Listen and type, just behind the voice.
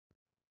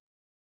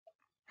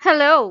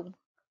Hello,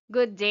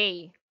 good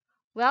day.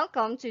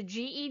 Welcome to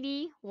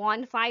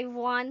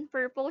GED151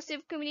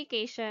 Purposive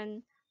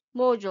Communication,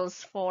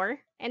 Modules 4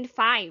 and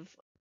 5.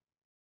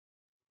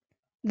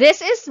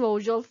 This is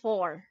Module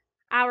 4.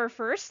 Our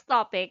first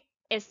topic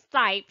is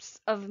types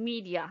of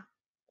media.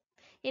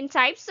 In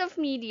types of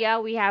media,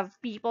 we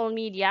have people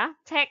media,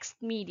 text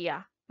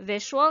media,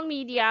 visual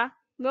media,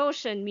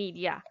 motion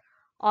media,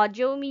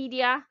 audio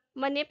media,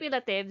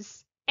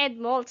 manipulatives, and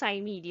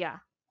multimedia.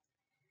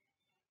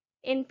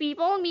 In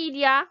people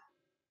media,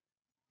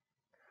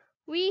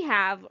 we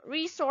have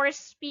resource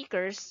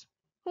speakers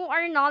who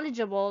are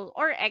knowledgeable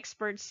or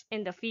experts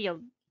in the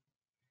field.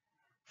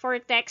 For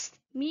text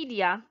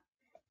media,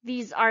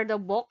 these are the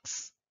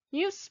books,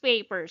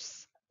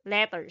 newspapers,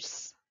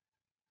 letters.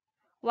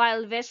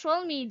 While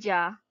visual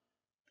media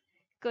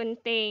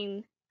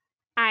contain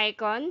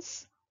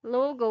icons,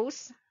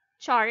 logos,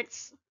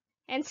 charts,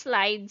 and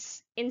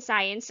slides in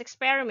science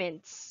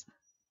experiments.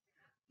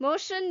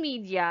 Motion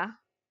media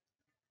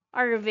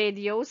are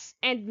videos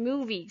and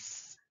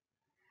movies.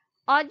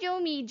 Audio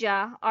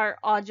media are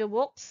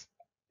audiobooks,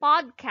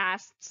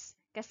 podcasts,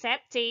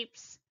 cassette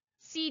tapes,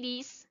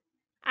 CDs,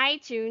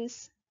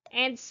 iTunes,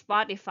 and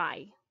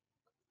Spotify.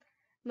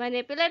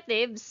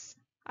 Manipulatives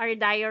are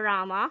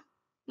diorama,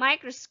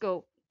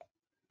 microscope,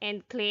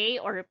 and clay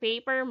or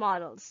paper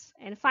models.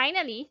 And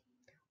finally,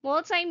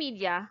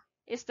 multimedia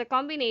is the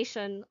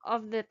combination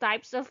of the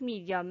types of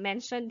media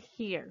mentioned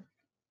here.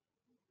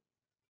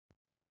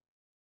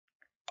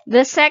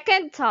 The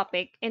second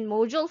topic in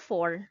Module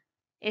 4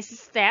 is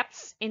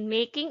steps in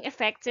making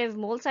effective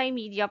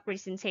multimedia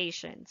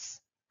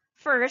presentations.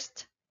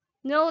 First,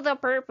 know the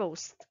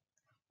purpose.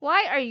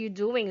 Why are you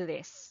doing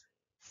this?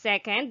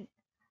 Second,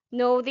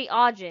 know the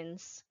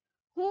audience.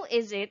 Who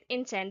is it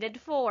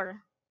intended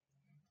for?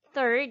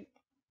 Third,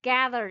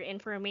 gather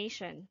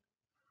information.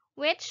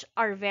 Which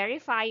are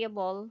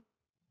verifiable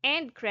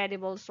and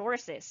credible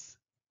sources?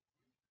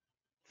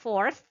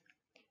 Fourth,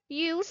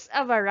 use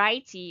a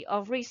variety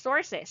of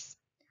resources.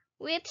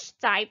 Which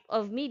type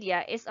of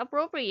media is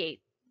appropriate?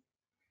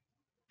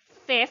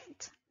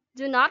 Fifth,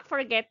 do not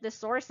forget the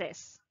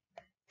sources.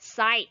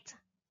 Cite.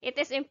 It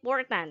is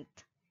important.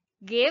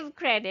 Give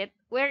credit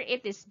where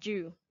it is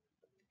due.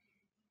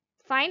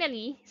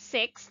 Finally,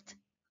 sixth,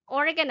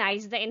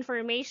 organize the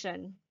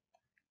information.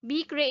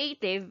 Be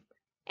creative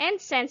and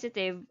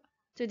sensitive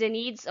to the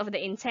needs of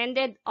the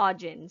intended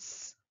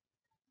audience.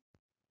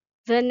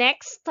 The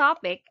next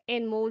topic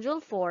in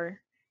Module 4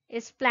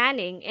 is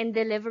planning and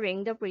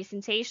delivering the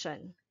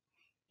presentation.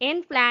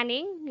 In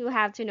planning, you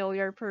have to know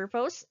your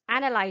purpose,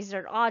 analyze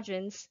your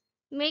audience,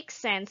 make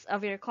sense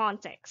of your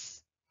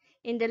context.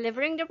 In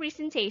delivering the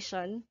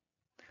presentation,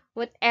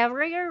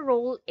 whatever your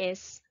role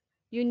is,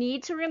 you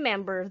need to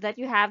remember that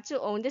you have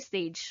to own the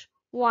stage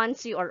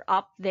once you are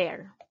up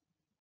there.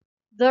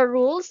 The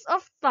rules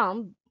of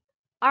thumb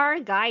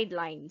are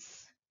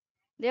guidelines.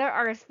 There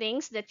are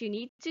things that you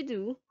need to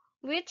do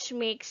which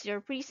makes your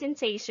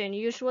presentation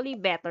usually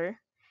better,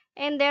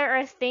 and there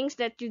are things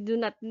that you do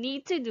not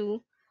need to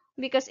do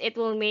because it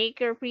will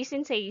make your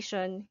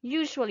presentation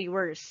usually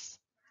worse.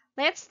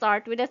 Let's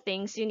start with the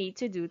things you need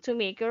to do to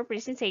make your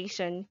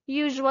presentation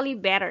usually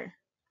better.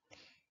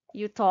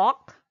 You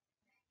talk,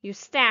 you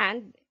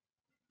stand,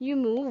 you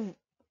move,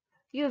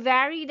 you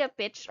vary the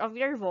pitch of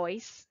your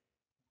voice,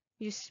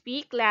 you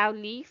speak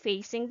loudly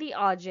facing the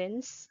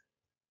audience,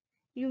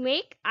 you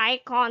make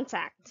eye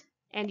contact,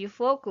 and you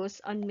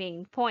focus on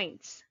main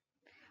points.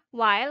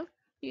 While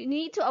you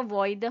need to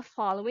avoid the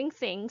following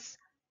things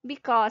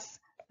because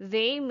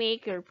they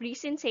make your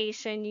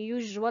presentation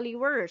usually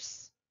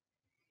worse.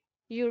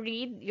 You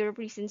read your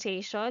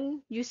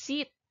presentation, you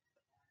sit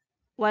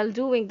while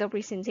doing the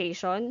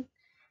presentation,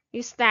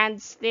 you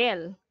stand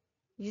still,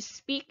 you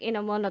speak in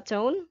a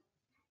monotone,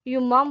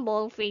 you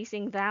mumble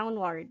facing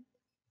downward,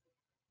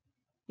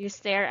 you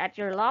stare at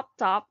your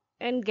laptop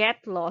and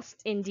get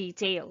lost in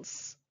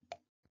details.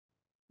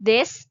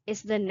 This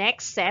is the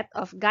next set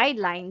of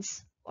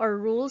guidelines or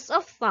rules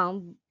of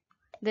thumb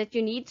that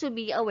you need to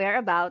be aware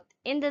about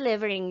in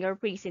delivering your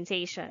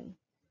presentation.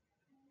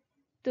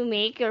 To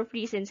make your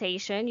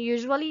presentation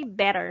usually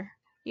better,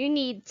 you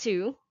need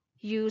to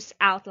use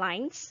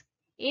outlines,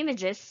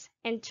 images,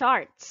 and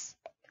charts.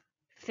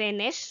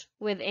 Finish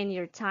within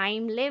your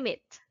time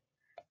limit.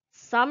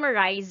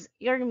 Summarize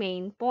your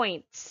main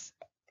points.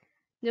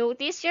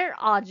 Notice your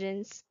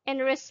audience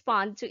and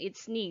respond to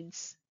its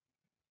needs.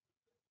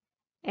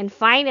 And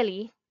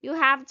finally, you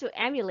have to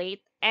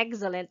emulate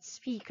excellent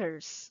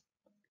speakers.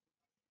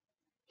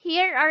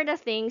 Here are the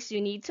things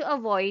you need to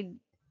avoid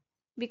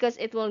because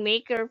it will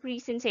make your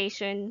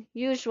presentation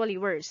usually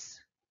worse.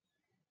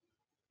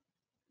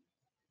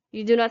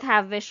 You do not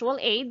have visual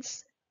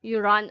aids, you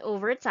run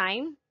over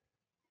time,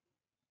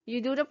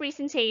 you do the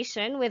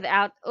presentation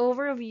without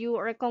overview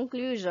or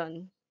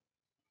conclusion,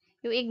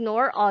 you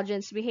ignore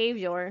audience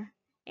behavior,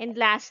 and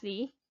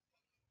lastly,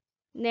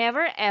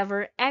 never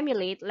ever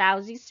emulate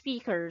lousy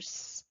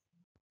speakers.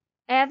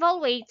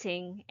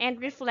 Evaluating and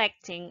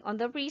reflecting on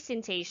the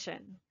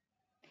presentation.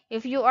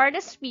 If you are the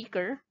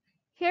speaker,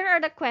 Here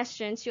are the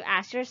questions you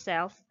ask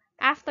yourself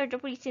after the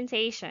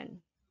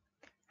presentation.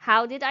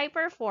 How did I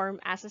perform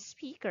as a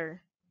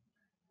speaker?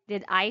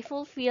 Did I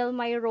fulfill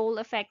my role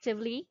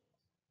effectively?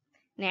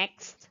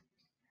 Next,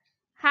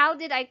 how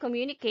did I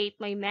communicate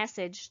my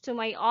message to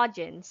my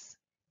audience?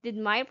 Did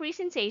my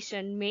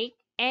presentation make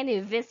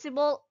any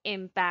visible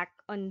impact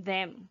on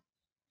them?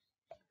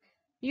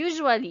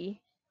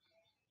 Usually,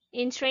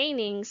 in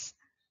trainings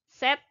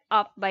set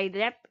up by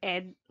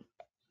DepEd,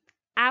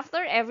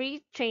 after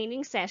every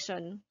training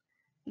session,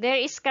 there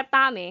is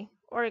katame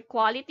or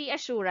quality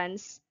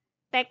assurance,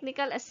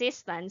 technical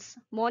assistance,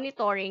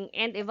 monitoring,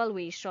 and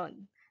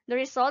evaluation. The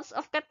results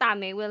of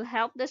katame will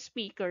help the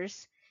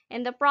speakers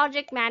and the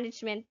project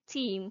management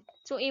team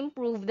to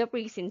improve the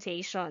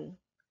presentation.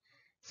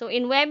 So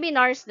in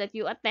webinars that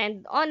you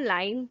attend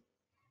online,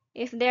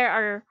 if there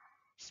are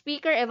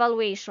speaker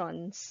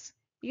evaluations,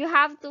 you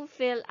have to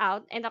fill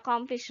out and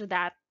accomplish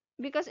that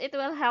because it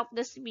will help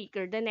the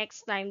speaker the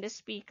next time the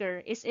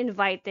speaker is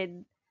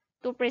invited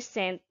to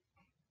present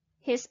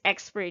his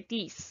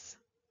expertise.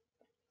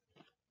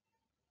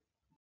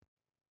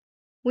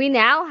 We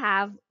now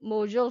have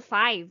Module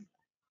 5.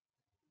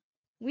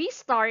 We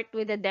start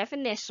with the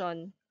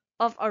definition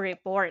of a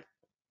report.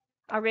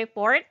 A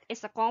report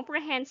is a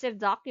comprehensive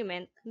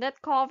document that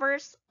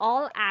covers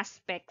all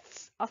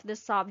aspects of the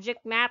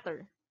subject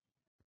matter.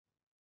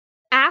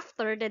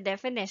 After the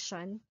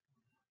definition,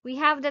 we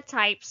have the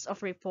types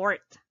of report.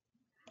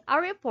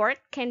 A report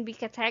can be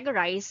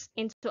categorized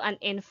into an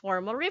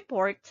informal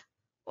report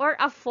or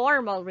a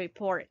formal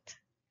report.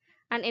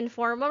 An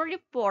informal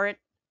report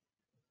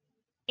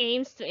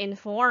aims to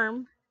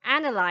inform,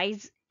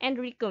 analyze, and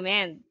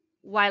recommend,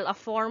 while a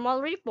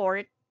formal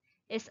report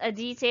is a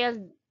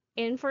detailed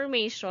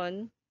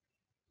information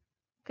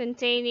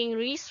containing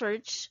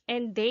research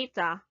and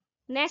data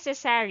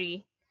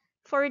necessary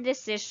for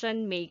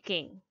decision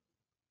making.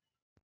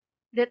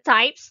 The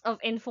types of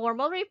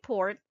informal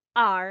report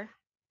are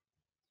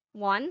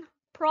 1.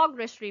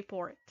 Progress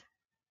report,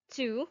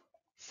 2.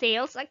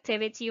 Sales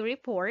activity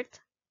report,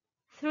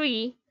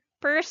 3.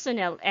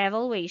 Personnel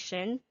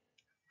evaluation,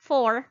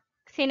 4.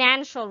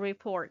 Financial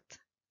report,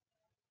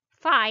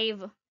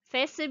 5.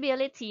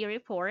 Feasibility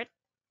report,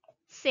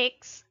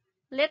 6.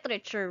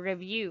 Literature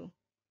review,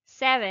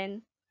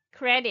 7.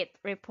 Credit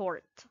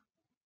report.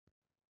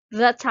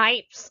 The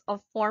types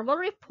of formal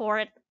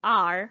report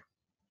are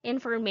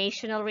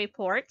informational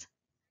report,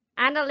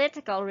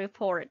 analytical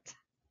report,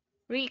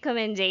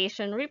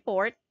 recommendation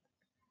report,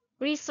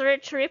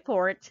 research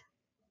report,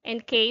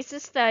 and case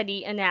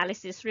study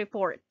analysis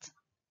report.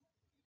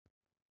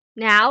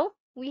 Now,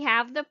 we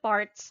have the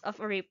parts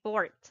of a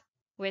report,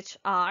 which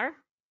are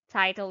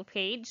title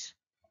page,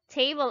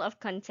 table of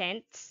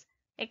contents,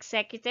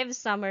 executive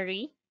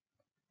summary,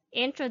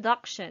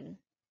 introduction,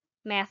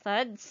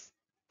 methods,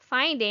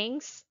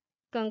 findings,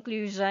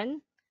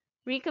 conclusion,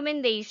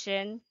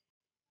 recommendation,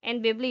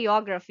 and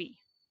bibliography.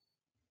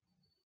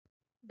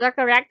 The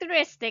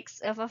characteristics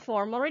of a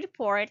formal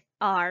report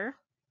are: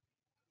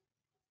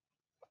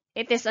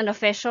 it is an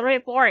official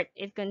report.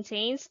 It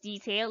contains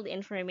detailed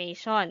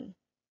information.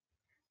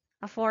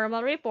 A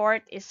formal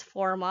report is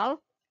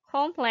formal,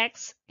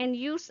 complex, and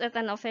used at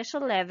an official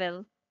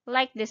level,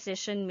 like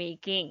decision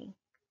making.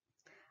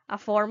 A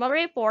formal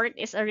report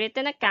is a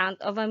written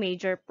account of a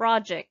major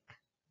project.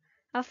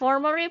 A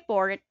formal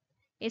report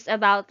is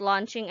about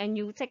launching a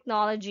new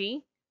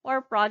technology or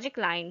project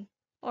line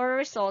or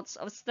results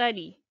of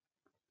study.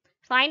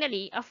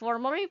 Finally, a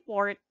formal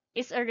report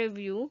is a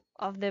review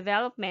of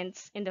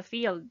developments in the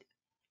field.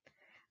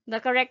 The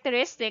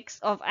characteristics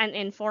of an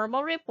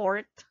informal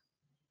report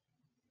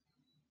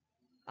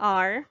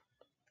are: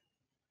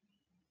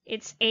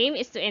 its aim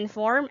is to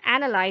inform,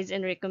 analyze,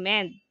 and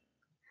recommend.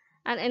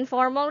 An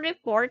informal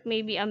report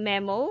may be a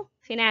memo,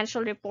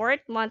 financial report,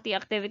 monthly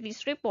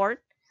activities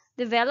report,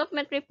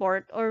 development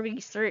report, or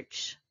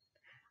research.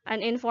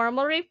 An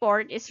informal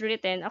report is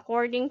written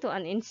according to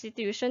an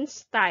institution's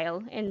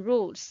style and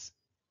rules.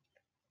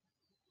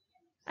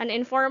 An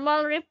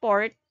informal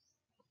report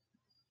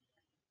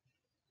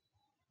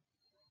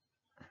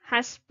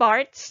has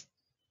parts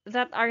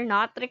that are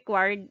not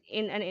required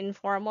in an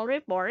informal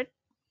report,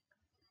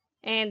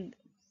 and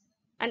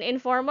an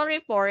informal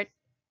report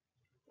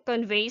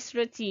conveys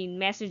routine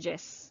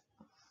messages.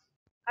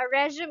 A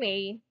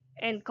resume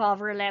and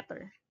cover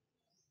letter.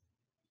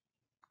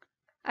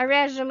 A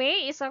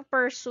resume is a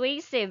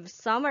persuasive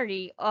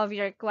summary of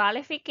your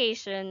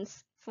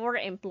qualifications for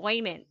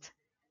employment.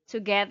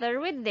 Together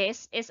with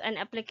this is an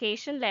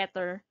application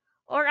letter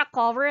or a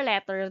cover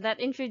letter that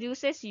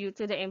introduces you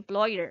to the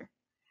employer.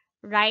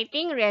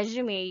 Writing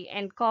resume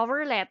and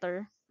cover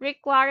letter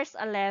requires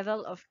a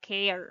level of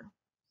care.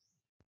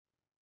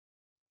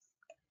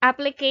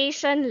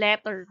 Application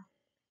letter.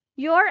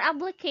 Your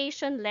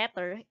application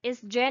letter is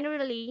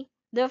generally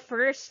the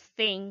first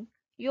thing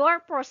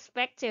your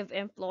prospective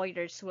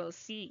employers will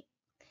see,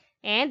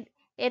 and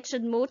it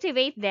should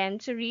motivate them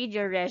to read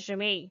your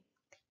resume.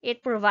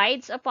 It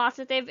provides a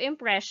positive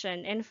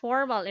impression and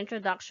formal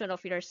introduction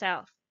of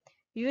yourself.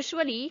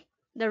 Usually,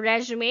 The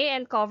resume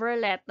and cover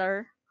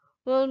letter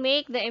will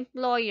make the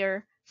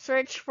employer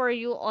search for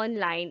you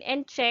online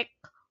and check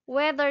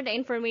whether the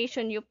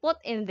information you put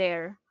in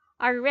there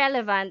are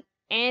relevant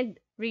and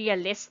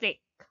realistic.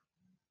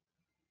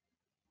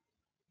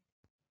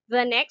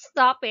 The next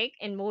topic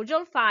in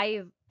Module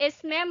 5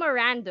 is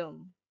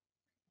memorandum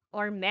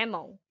or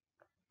memo.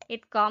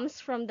 It comes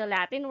from the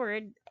Latin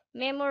word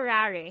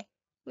memorare,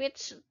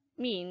 which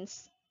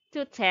means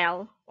to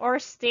tell or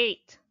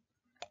state.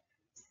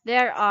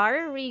 There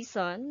are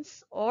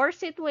reasons or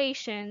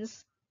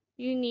situations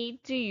you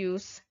need to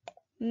use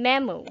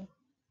memo.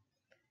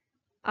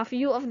 A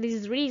few of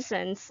these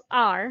reasons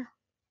are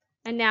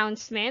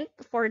announcement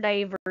for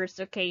diverse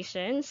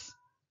occasions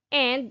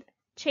and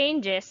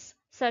changes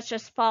such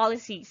as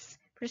policies,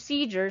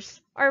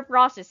 procedures, or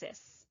processes.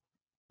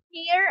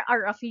 Here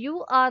are a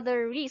few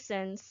other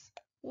reasons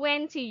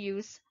when to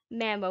use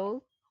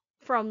memo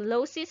from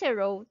Low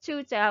Cicero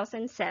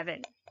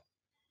 2007.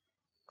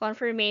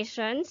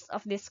 Confirmations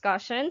of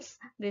discussions,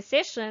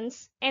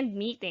 decisions, and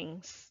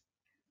meetings.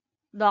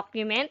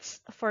 Documents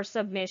for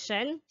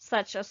submission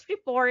such as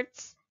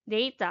reports,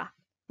 data,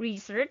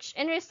 research,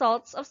 and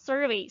results of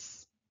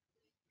surveys,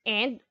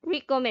 and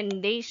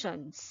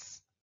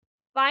recommendations.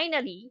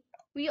 Finally,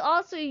 we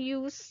also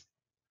use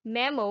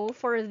memo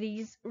for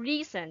these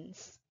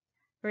reasons: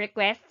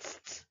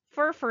 requests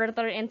for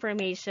further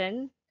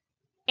information,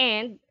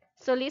 and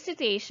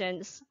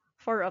solicitations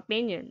for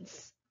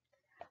opinions.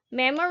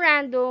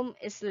 Memorandum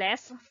is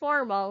less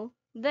formal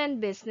than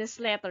business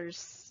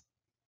letters.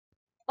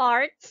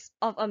 Parts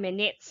of a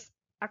minute,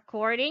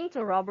 according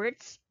to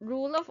Robert's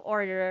Rule of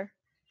Order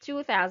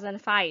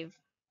 2005.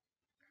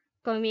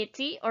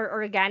 Committee or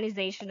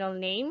organizational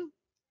name,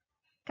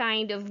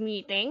 kind of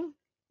meeting,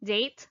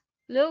 date,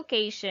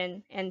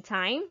 location, and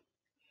time,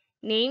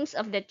 names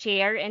of the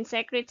chair and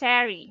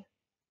secretary,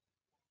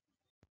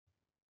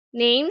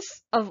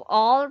 names of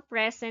all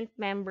present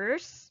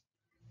members,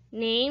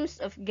 names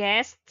of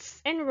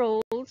guests and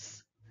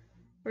roles,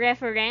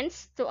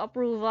 reference to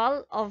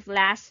approval of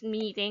last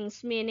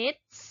meeting's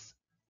minutes,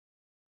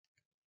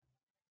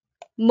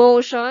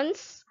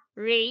 motions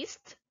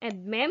raised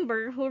and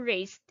member who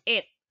raised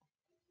it,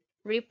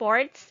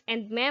 reports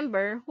and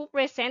member who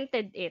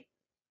presented it,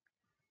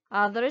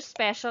 other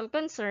special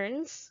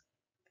concerns,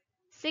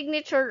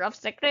 signature of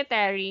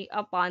secretary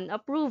upon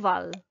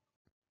approval.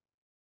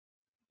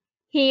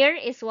 Here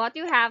is what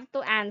you have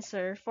to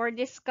answer for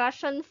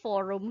discussion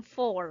forum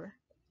 4.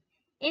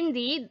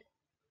 Indeed,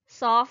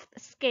 soft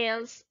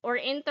skills or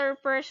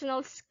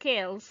interpersonal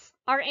skills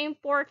are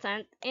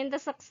important in the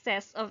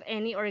success of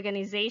any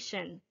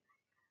organization.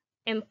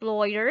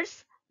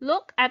 Employers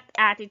look at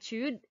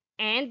attitude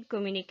and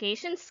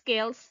communication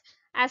skills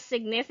as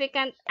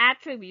significant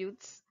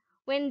attributes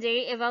when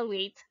they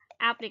evaluate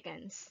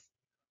applicants.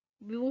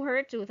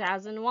 Bucher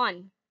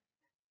 2001.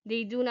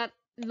 They do not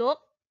look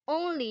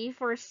only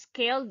for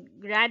skilled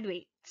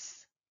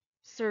graduates.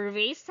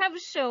 Surveys have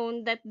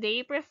shown that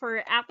they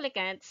prefer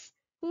applicants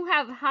who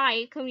have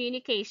high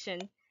communication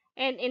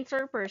and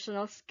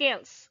interpersonal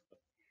skills.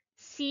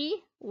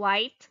 C.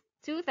 White,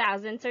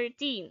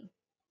 2013.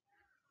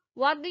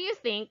 What do you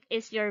think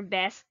is your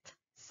best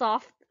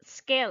soft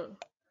skill?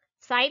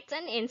 Cite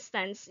an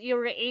instance you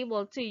were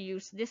able to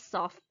use this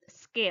soft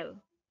skill.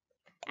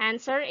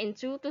 Answer in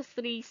 2 to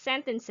 3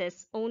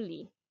 sentences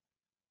only.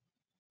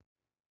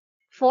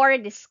 For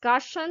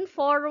discussion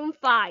forum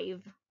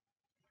 5,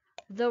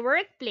 the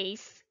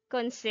workplace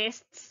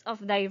consists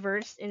of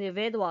diverse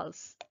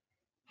individuals.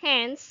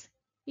 Hence,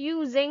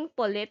 using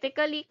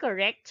politically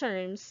correct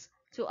terms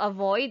to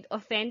avoid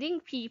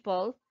offending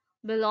people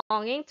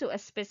belonging to a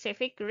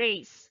specific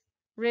race,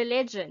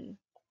 religion,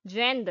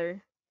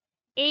 gender,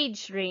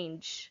 age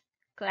range,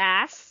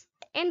 class,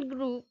 and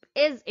group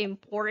is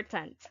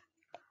important.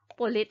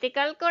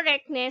 Political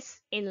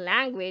correctness in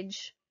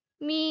language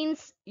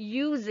means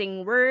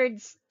using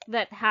words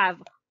that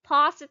have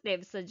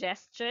positive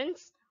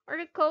suggestions or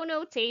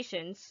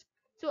connotations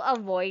to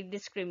avoid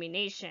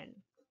discrimination.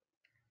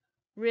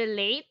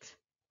 Relate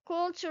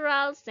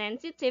cultural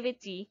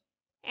sensitivity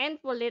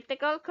and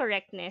political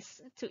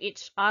correctness to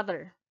each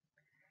other,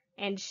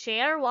 and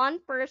share one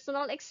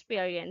personal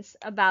experience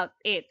about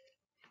it.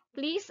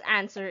 Please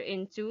answer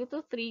in 2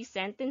 to 3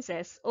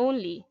 sentences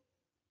only.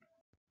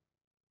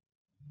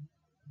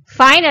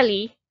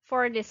 Finally,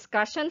 for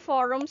discussion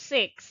forum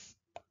 6,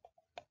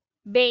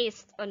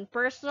 based on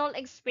personal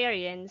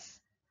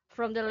experience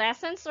from the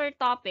lessons or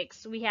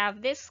topics we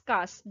have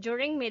discussed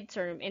during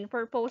midterm in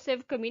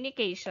purposive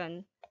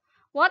communication,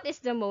 what is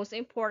the most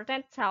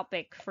important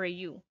topic for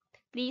you?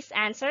 Please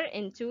answer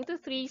in 2 to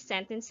 3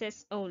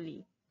 sentences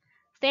only.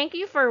 Thank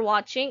you for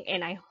watching,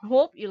 and I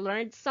hope you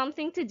learned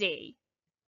something today.